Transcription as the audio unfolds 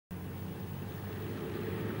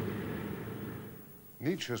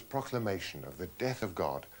Nietzsche's proclamation of the death of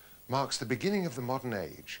God marks the beginning of the modern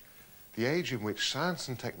age, the age in which science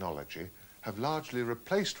and technology have largely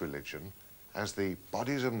replaced religion as the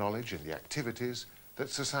bodies of knowledge and the activities that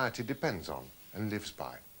society depends on and lives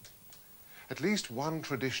by. At least one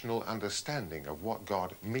traditional understanding of what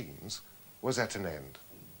God means was at an end.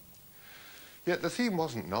 Yet the theme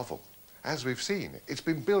wasn't novel. As we've seen, it's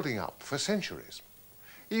been building up for centuries.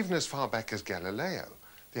 Even as far back as Galileo,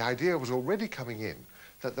 the idea was already coming in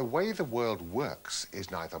that the way the world works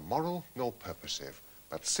is neither moral nor purposive,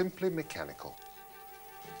 but simply mechanical.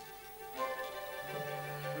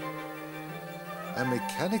 A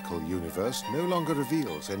mechanical universe no longer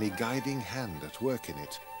reveals any guiding hand at work in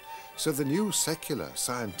it. So the new secular,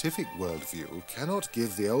 scientific worldview cannot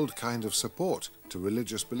give the old kind of support to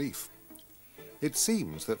religious belief. It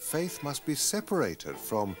seems that faith must be separated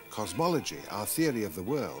from cosmology, our theory of the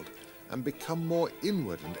world, and become more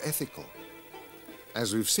inward and ethical.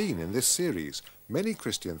 As we've seen in this series, many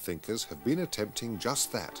Christian thinkers have been attempting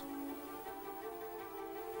just that.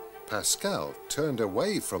 Pascal turned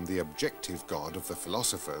away from the objective God of the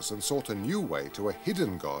philosophers and sought a new way to a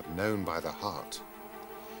hidden God known by the heart.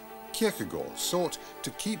 Kierkegaard sought to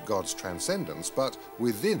keep God's transcendence, but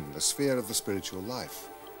within the sphere of the spiritual life.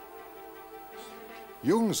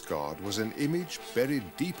 Jung's God was an image buried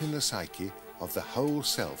deep in the psyche of the whole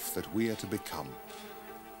self that we are to become.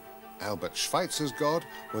 Albert Schweitzer's God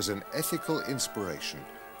was an ethical inspiration,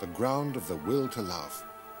 the ground of the will to love.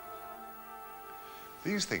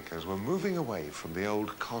 These thinkers were moving away from the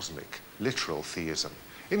old cosmic, literal theism.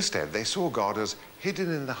 Instead, they saw God as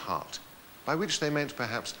hidden in the heart, by which they meant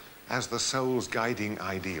perhaps as the soul's guiding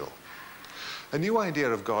ideal. A new idea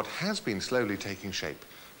of God has been slowly taking shape,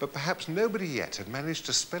 but perhaps nobody yet had managed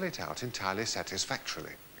to spell it out entirely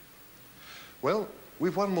satisfactorily. Well,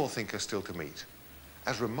 we've one more thinker still to meet,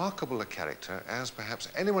 as remarkable a character as perhaps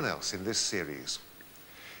anyone else in this series.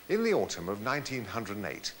 In the autumn of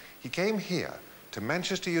 1908, he came here to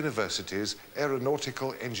Manchester University's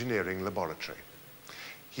Aeronautical Engineering Laboratory.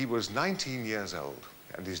 He was 19 years old,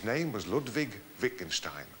 and his name was Ludwig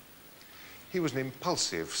Wittgenstein. He was an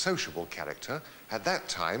impulsive, sociable character, at that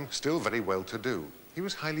time still very well-to-do. He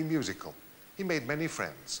was highly musical. He made many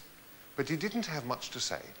friends, but he didn't have much to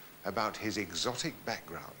say about his exotic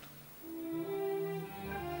background.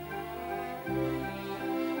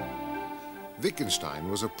 Wittgenstein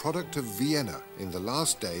was a product of Vienna in the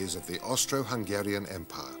last days of the Austro-Hungarian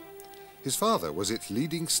Empire. His father was its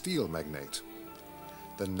leading steel magnate.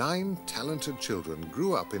 The 9 talented children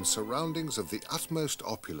grew up in surroundings of the utmost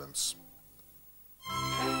opulence.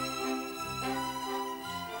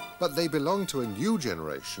 But they belonged to a new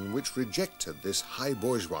generation which rejected this high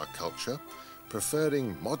bourgeois culture,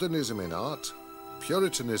 preferring modernism in art,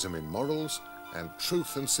 Puritanism in morals, and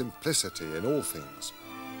truth and simplicity in all things.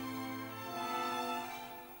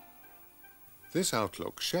 This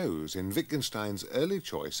outlook shows in Wittgenstein's early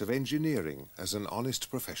choice of engineering as an honest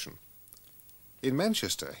profession. In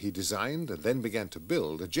Manchester, he designed and then began to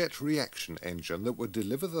build a jet reaction engine that would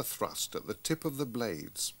deliver the thrust at the tip of the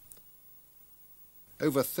blades.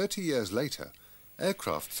 Over 30 years later,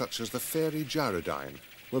 aircraft such as the Fairey Gyrodyne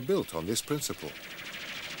were built on this principle.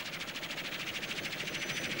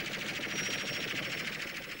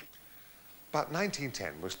 But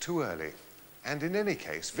 1910 was too early, and in any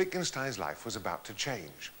case, Wittgenstein's life was about to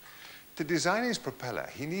change. To design his propeller,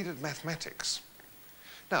 he needed mathematics.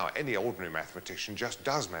 Now, any ordinary mathematician just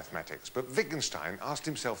does mathematics, but Wittgenstein asked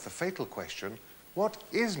himself the fatal question, what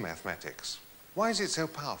is mathematics? Why is it so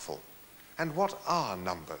powerful? And what are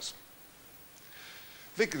numbers?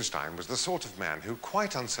 Wittgenstein was the sort of man who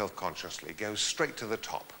quite unselfconsciously goes straight to the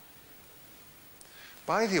top.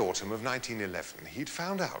 By the autumn of 1911, he'd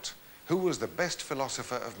found out who was the best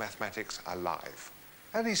philosopher of mathematics alive,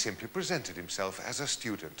 and he simply presented himself as a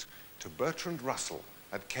student to Bertrand Russell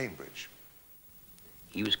at Cambridge.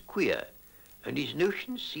 He was queer, and his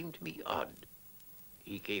notions seemed to me odd.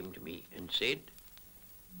 He came to me and said,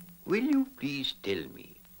 "Will you please tell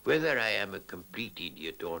me whether I am a complete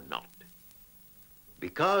idiot or not?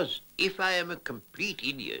 Because if I am a complete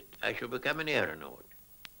idiot, I shall become an aeronaut,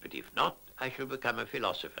 but if not, I shall become a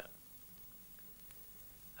philosopher."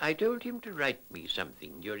 I told him to write me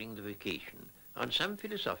something during the vacation on some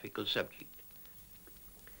philosophical subject.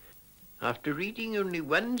 After reading only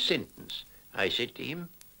one sentence, I said to him,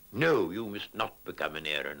 "No, you must not become an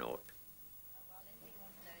aeronaut."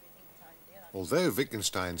 Although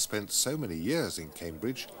Wittgenstein spent so many years in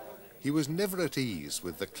Cambridge, he was never at ease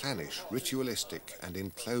with the clannish, ritualistic and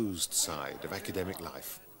enclosed side of academic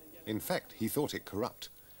life. In fact, he thought it corrupt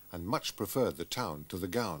and much preferred the town to the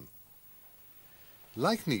gown.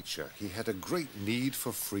 Like Nietzsche, he had a great need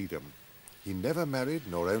for freedom. He never married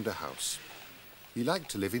nor owned a house. He liked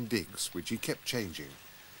to live in digs, which he kept changing,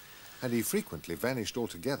 and he frequently vanished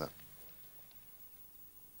altogether.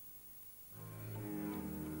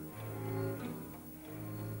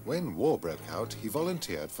 When war broke out, he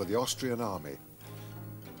volunteered for the Austrian army.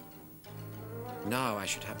 Now I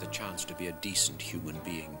should have the chance to be a decent human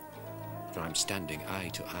being, for I'm standing eye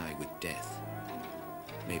to eye with death.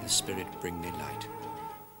 May the Spirit bring me light.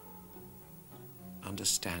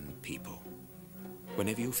 Understand people.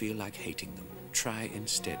 Whenever you feel like hating them, try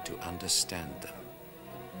instead to understand them.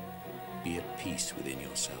 Be at peace within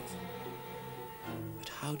yourself. But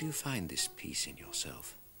how do you find this peace in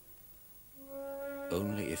yourself?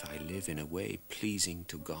 Only if I live in a way pleasing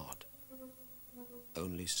to God.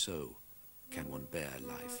 Only so can one bear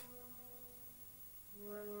life.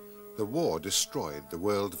 The war destroyed the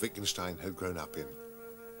world Wittgenstein had grown up in.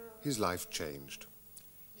 His life changed.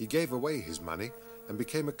 He gave away his money and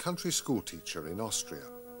became a country school teacher in Austria.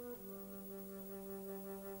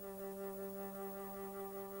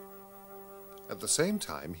 At the same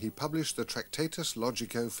time, he published the Tractatus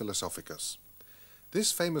Logico-Philosophicus.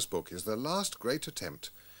 This famous book is the last great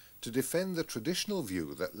attempt to defend the traditional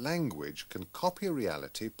view that language can copy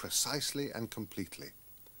reality precisely and completely.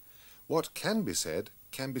 What can be said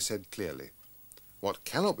clearly. What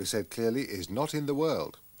cannot be said clearly is not in the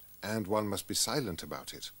world, and one must be silent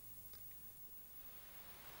about it.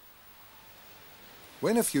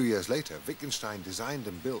 When a few years later Wittgenstein designed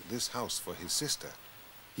and built this house for his sister,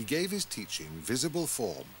 he gave his teaching visible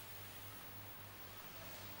form.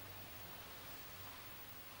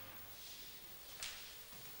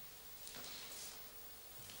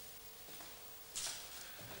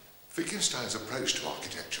 Wittgenstein's approach to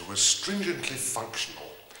architecture was stringently functional.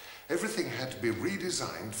 Everything had to be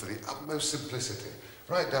redesigned for the utmost simplicity,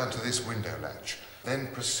 right down to this window latch, then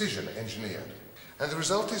precision engineered. And the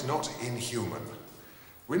result is not inhuman.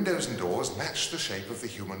 Windows and doors match the shape of the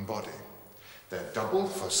human body. They're double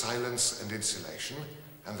for silence and insulation,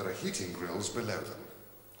 and there are heating grills below them.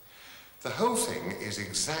 The whole thing is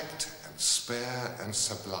exact and spare and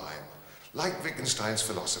sublime, like Wittgenstein's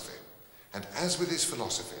philosophy. And as with his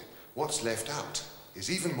philosophy, what's left out is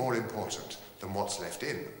even more important than what's left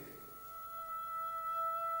in.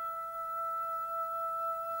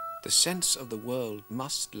 The sense of the world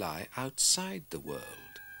must lie outside the world.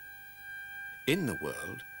 In the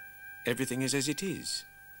world, everything is as it is,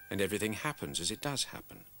 and everything happens as it does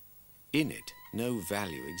happen. In it, no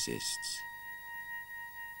value exists.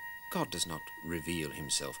 God does not reveal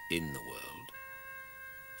himself in the world,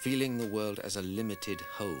 feeling the world as a limited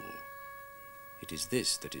whole. It is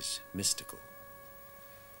this that is mystical.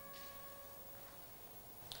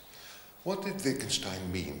 What did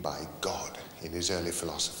Wittgenstein mean by God in his early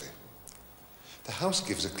philosophy? The house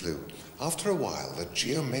gives a clue. After a while, the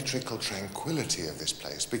geometrical tranquility of this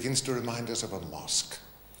place begins to remind us of a mosque,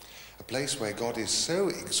 a place where God is so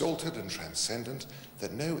exalted and transcendent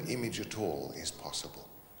that no image at all is possible.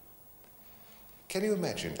 Can you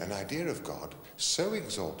imagine an idea of God so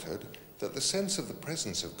exalted that the sense of the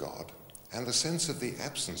presence of God and the sense of the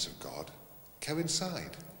absence of God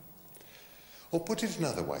coincide? Or put it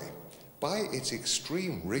another way, by its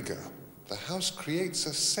extreme rigor, the house creates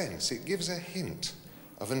a sense, it gives a hint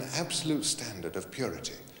of an absolute standard of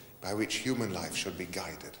purity by which human life should be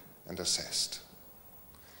guided and assessed.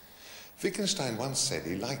 Wittgenstein once said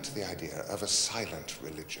he liked the idea of a silent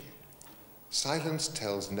religion. Silence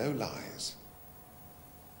tells no lies.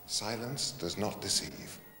 Silence does not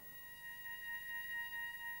deceive.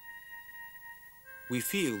 We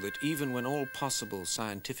feel that even when all possible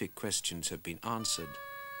scientific questions have been answered,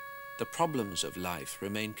 the problems of life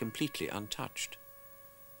remain completely untouched.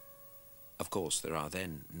 Of course, there are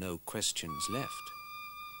then no questions left,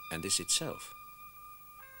 and this itself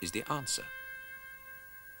is the answer.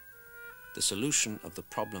 The solution of the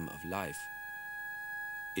problem of life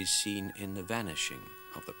is seen in the vanishing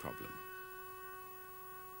of the problem.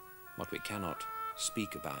 What we cannot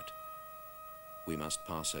speak about, we must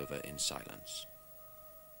pass over in silence.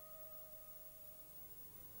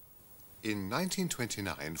 In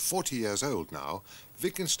 1929, 40 years old now,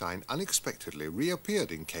 Wittgenstein unexpectedly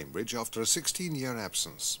reappeared in Cambridge after a 16-year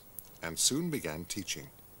absence, and soon began teaching.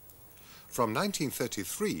 From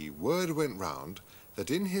 1933, word went round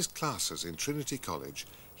that in his classes in Trinity College,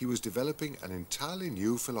 he was developing an entirely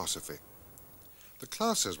new philosophy. The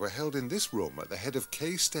classes were held in this room at the head of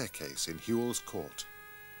K Staircase in Whewell's Court.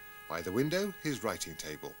 By the window, his writing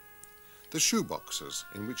table, the shoeboxes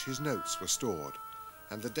in which his notes were stored,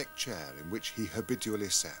 and the deck chair in which he habitually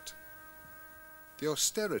sat. The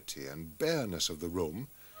austerity and bareness of the room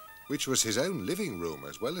which was his own living room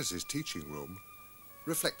as well as his teaching room,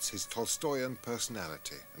 reflects his Tolstoyan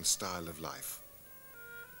personality and style of life.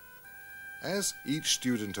 As each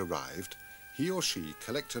student arrived, he or she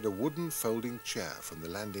collected a wooden folding chair from the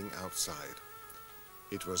landing outside.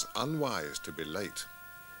 It was unwise to be late.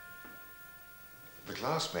 The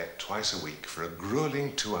class met twice a week for a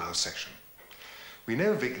grueling 2-hour session. We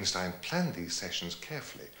know Wittgenstein planned these sessions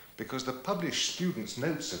carefully because the published students'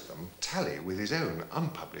 notes of them tally with his own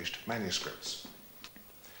unpublished manuscripts.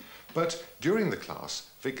 But during the class,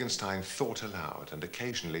 Wittgenstein thought aloud and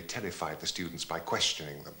occasionally terrified the students by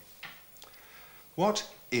questioning them. What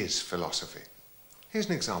is philosophy? Here's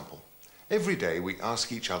an example. Every day we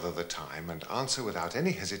ask each other the time and answer without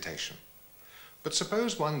any hesitation. But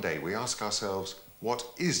suppose one day we ask ourselves, what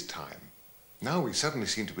is time? Now we suddenly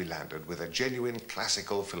seem to be landed with a genuine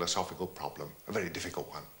classical philosophical problem, a very difficult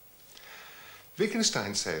one.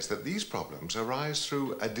 Wittgenstein says that these problems arise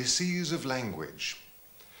through a disease of language.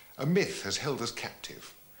 A myth has held us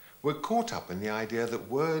captive. We're caught up in the idea that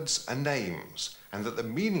words are names and that the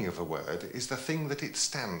meaning of a word is the thing that it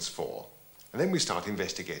stands for. And then we start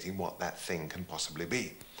investigating what that thing can possibly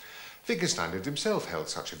be. Wittgenstein had himself held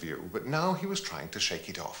such a view, but now he was trying to shake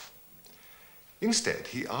it off. Instead,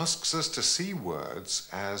 he asks us to see words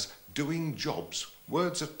as doing jobs.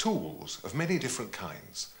 Words are tools of many different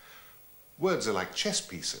kinds. Words are like chess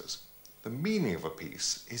pieces. The meaning of a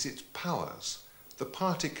piece is its powers, the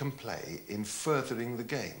part it can play in furthering the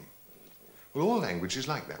game. Well, all language is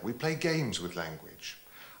like that. We play games with language.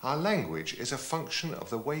 Our language is a function of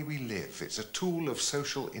the way we live. It's a tool of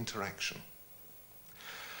social interaction.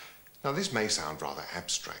 Now, this may sound rather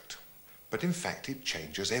abstract, but in fact it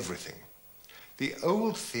changes everything. The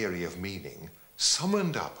old theory of meaning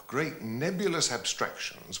summoned up great nebulous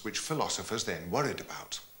abstractions which philosophers then worried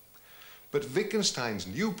about. But Wittgenstein's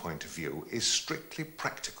new point of view is strictly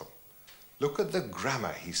practical. Look at the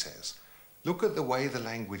grammar, he says. Look at the way the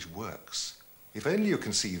language works. If only you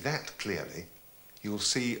can see that clearly, you'll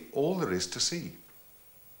see all there is to see.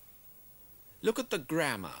 Look at the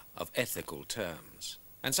grammar of ethical terms,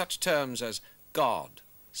 and such terms as God,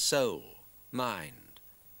 soul, mind.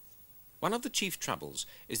 One of the chief troubles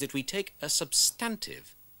is that we take a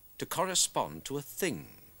substantive to correspond to a thing.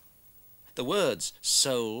 The words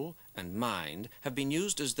soul and mind have been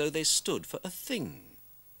used as though they stood for a thing,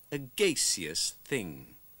 a gaseous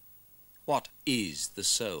thing. What is the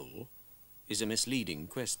soul is a misleading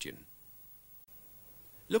question.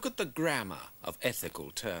 Look at the grammar of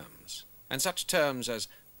ethical terms, and such terms as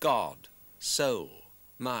God, soul,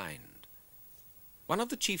 mind. One of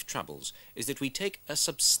the chief troubles is that we take a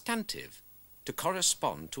substantive to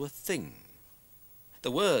correspond to a thing.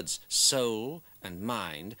 The words soul and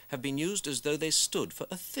mind have been used as though they stood for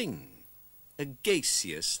a thing, a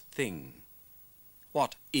gaseous thing.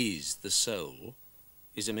 What is the soul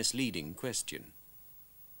is a misleading question.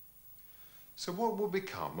 So what will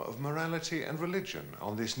become of morality and religion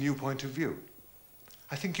on this new point of view?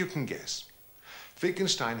 I think you can guess.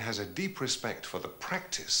 Wittgenstein has a deep respect for the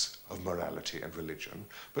practice of morality and religion,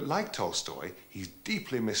 but like Tolstoy, he's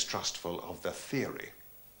deeply mistrustful of the theory.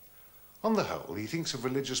 On the whole, he thinks of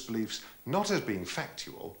religious beliefs not as being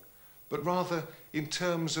factual, but rather in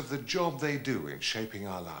terms of the job they do in shaping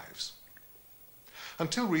our lives.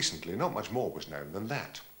 Until recently, not much more was known than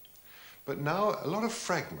that. But now, a lot of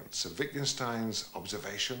fragments of Wittgenstein's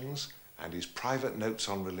observations and his private notes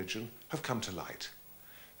on religion have come to light.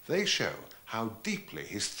 They show how deeply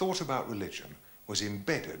his thought about religion was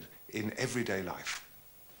embedded in everyday life.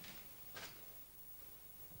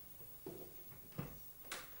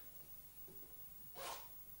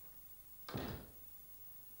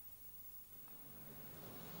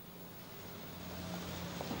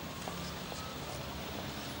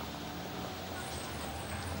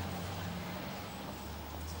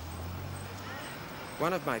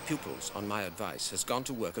 One of my pupils, on my advice, has gone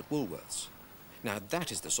to work at Woolworths. Now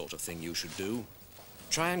that is the sort of thing you should do.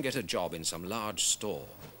 Try and get a job in some large store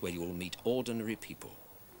where you will meet ordinary people.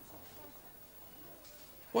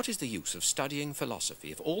 What is the use of studying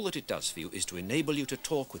philosophy if all that it does for you is to enable you to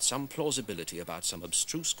talk with some plausibility about some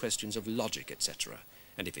abstruse questions of logic, etc.,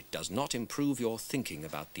 and if it does not improve your thinking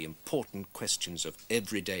about the important questions of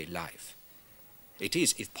everyday life? It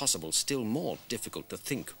is, if possible, still more difficult to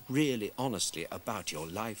think really honestly about your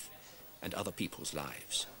life and other people's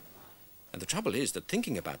lives. And the trouble is that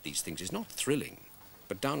thinking about these things is not thrilling,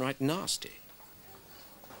 but downright nasty.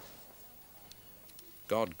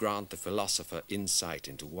 God grant the philosopher insight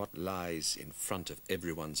into what lies in front of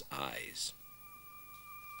everyone's eyes.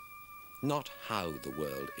 Not how the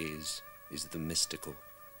world is the mystical,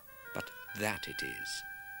 but that it is.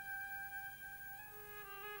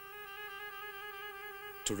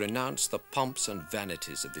 to renounce the pomps and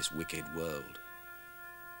vanities of this wicked world.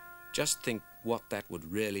 Just think what that would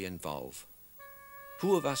really involve.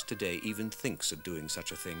 Who of us today even thinks of doing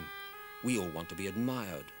such a thing? We all want to be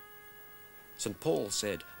admired. St. Paul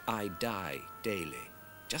said, "I die daily."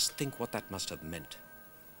 Just think what that must have meant.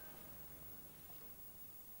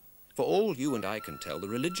 For all you and I can tell, the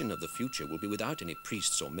religion of the future will be without any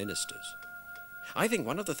priests or ministers. I think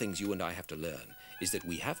one of the things you and I have to learn is that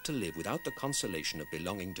we have to live without the consolation of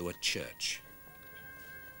belonging to a church.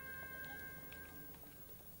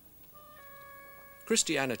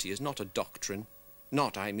 Christianity is not a doctrine,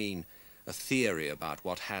 not, I mean, a theory about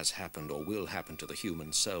what has happened or will happen to the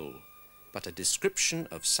human soul, but a description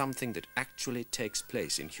of something that actually takes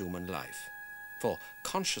place in human life. For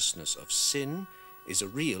consciousness of sin is a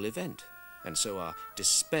real event, and so are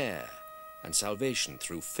despair and salvation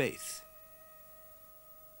through faith.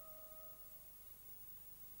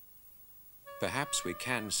 Perhaps we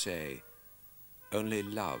can say, only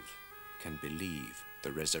love can believe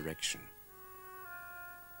the resurrection.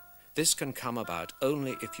 This can come about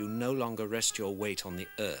only if you no longer rest your weight on the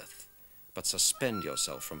earth, but suspend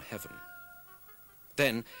yourself from heaven.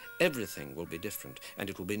 Then everything will be different, and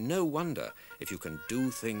it will be no wonder if you can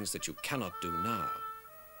do things that you cannot do now.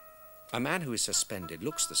 A man who is suspended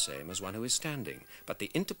looks the same as one who is standing, but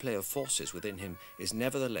the interplay of forces within him is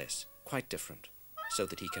nevertheless quite different, so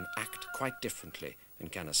that he can act quite differently than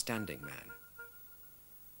can a standing man.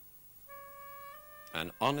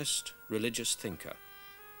 An honest religious thinker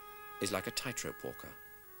is like a tightrope walker.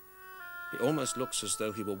 He almost looks as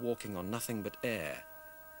though he were walking on nothing but air.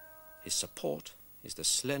 His support is the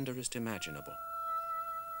slenderest imaginable,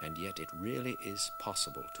 and yet it really is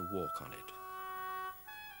possible to walk on it.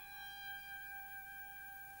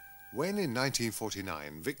 When in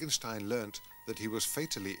 1949 Wittgenstein learnt that he was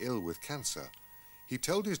fatally ill with cancer, he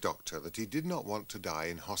told his doctor that he did not want to die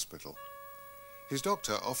in hospital. His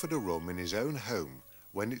doctor offered a room in his own home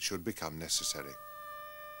when it should become necessary.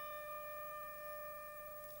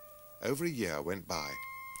 Over a year went by,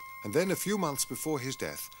 and then a few months before his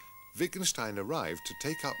death, Wittgenstein arrived to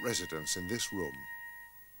take up residence in this room.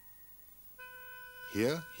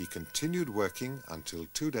 Here he continued working until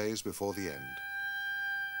 2 days before the end.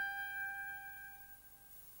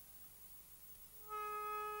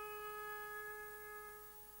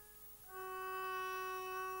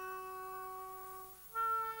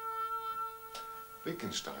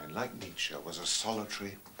 Wittgenstein, like Nietzsche, was a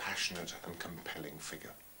solitary, passionate and compelling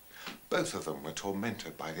figure. Both of them were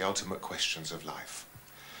tormented by the ultimate questions of life.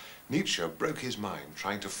 Nietzsche broke his mind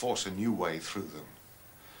trying to force a new way through them.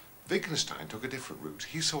 Wittgenstein took a different route.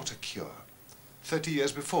 He sought a cure. 30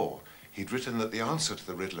 years before, he'd written that the answer to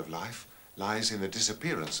the riddle of life lies in the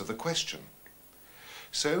disappearance of the question.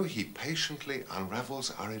 So he patiently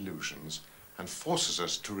unravels our illusions and forces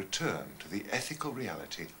us to return to the ethical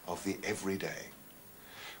reality of the everyday.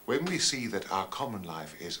 When we see that our common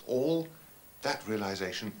life is all, that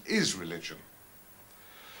realization is religion.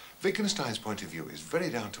 Wittgenstein's point of view is very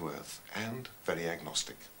down to earth and very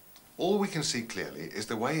agnostic. All we can see clearly is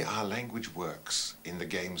the way our language works in the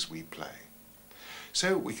games we play.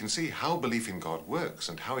 So we can see how belief in God works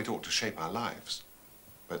and how it ought to shape our lives.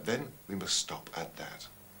 But then we must stop at that.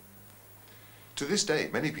 To this day,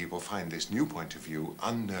 many people find this new point of view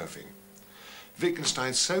unnerving.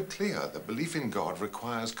 Wittgenstein's so clear that belief in God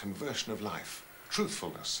requires conversion of life,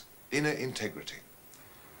 truthfulness, inner integrity.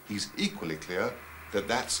 He's equally clear that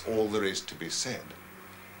that's all there is to be said.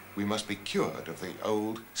 We must be cured of the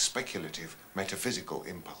old, speculative, metaphysical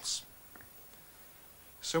impulse.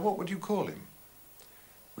 So what would you call him?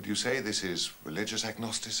 Would you say this is religious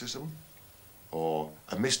agnosticism? Or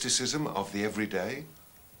a mysticism of the everyday?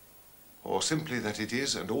 Or simply that it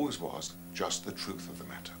is, and always was, just the truth of the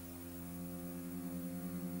matter?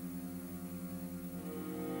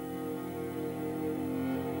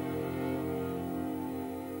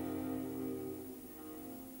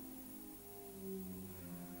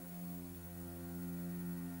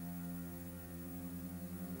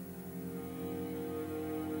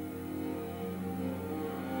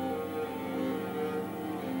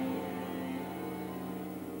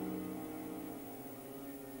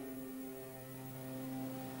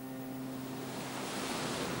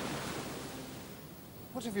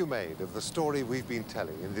 What have you made of the story we've been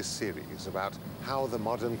telling in this series about how the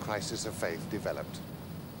modern crisis of faith developed?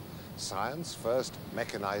 Science first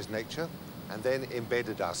mechanized nature and then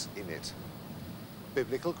embedded us in it.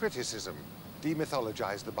 Biblical criticism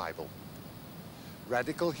demythologized the Bible.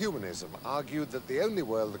 Radical humanism argued that the only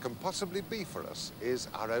world that can possibly be for us is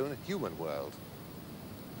our own human world.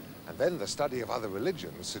 And then the study of other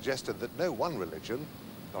religions suggested that no one religion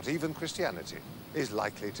not even Christianity, is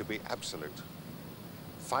likely to be absolute.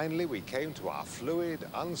 Finally, we came to our fluid,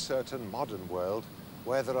 uncertain modern world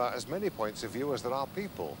where there are as many points of view as there are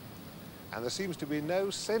people, and there seems to be no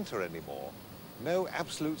center anymore, no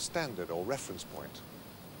absolute standard or reference point.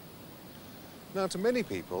 Now, to many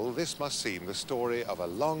people, this must seem the story of a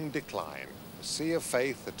long decline, a sea of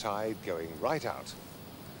faith, the tide going right out.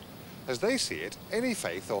 As they see it, any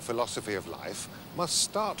faith or philosophy of life must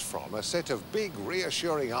start from a set of big,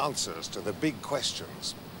 reassuring answers to the big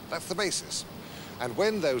questions. That's the basis. And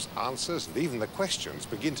when those answers and even the questions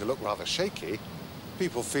begin to look rather shaky,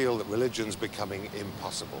 people feel that religion's becoming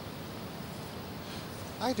impossible.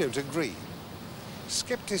 I don't agree.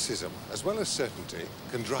 Skepticism, as well as certainty,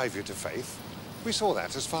 can drive you to faith. We saw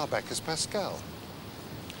that as far back as Pascal.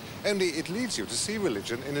 Only it leads you to see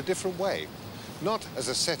religion in a different way, not as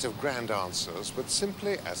a set of grand answers, but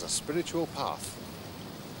simply as a spiritual path.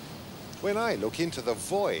 When I look into the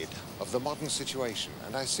void of the modern situation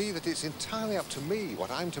and I see that it's entirely up to me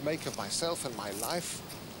what I'm to make of myself and my life,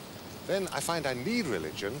 then I find I need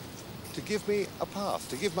religion to give me a path,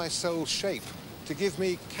 to give my soul shape, to give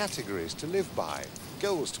me categories to live by,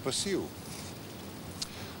 goals to pursue.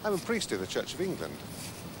 I'm a priest in the Church of England,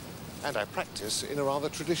 and I practice in a rather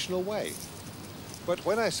traditional way. But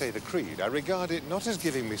when I say the creed, I regard it not as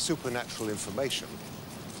giving me supernatural information,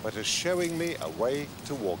 but as showing me a way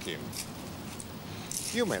to walk in.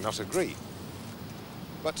 You may not agree,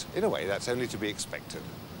 but in a way that's only to be expected.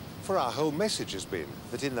 For our whole message has been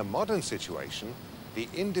that in the modern situation, the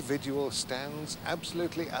individual stands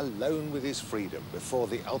absolutely alone with his freedom before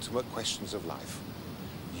the ultimate questions of life.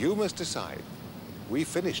 You must decide. We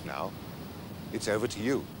finish now. It's over to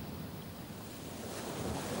you.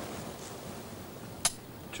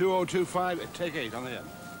 2025, take 8 on the end.